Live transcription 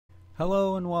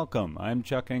Hello and welcome. I'm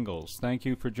Chuck Ingalls. Thank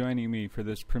you for joining me for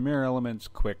this Premiere Elements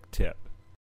quick tip.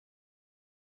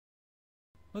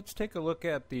 Let's take a look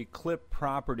at the clip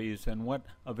properties and what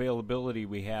availability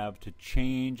we have to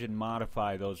change and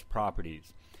modify those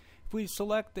properties. If we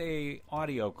select a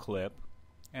audio clip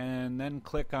and then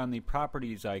click on the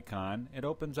properties icon, it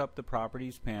opens up the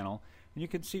properties panel, and you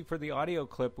can see for the audio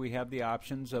clip we have the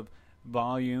options of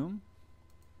volume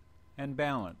and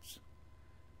balance.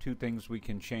 Two things we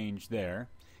can change there.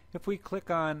 If we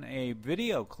click on a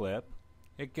video clip,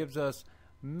 it gives us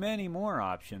many more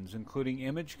options, including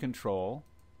image control,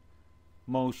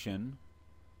 motion,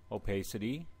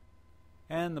 opacity,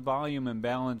 and the volume and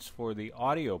balance for the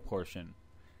audio portion.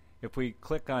 If we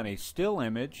click on a still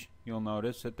image, you'll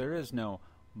notice that there is no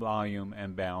volume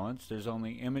and balance. There's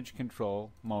only image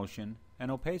control, motion, and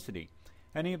opacity.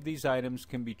 Any of these items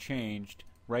can be changed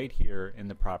right here in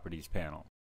the Properties panel.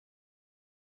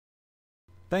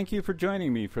 Thank you for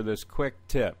joining me for this quick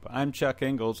tip. I'm Chuck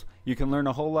Ingalls. You can learn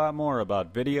a whole lot more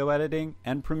about video editing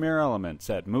and Premiere Elements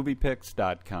at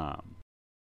moviepix.com.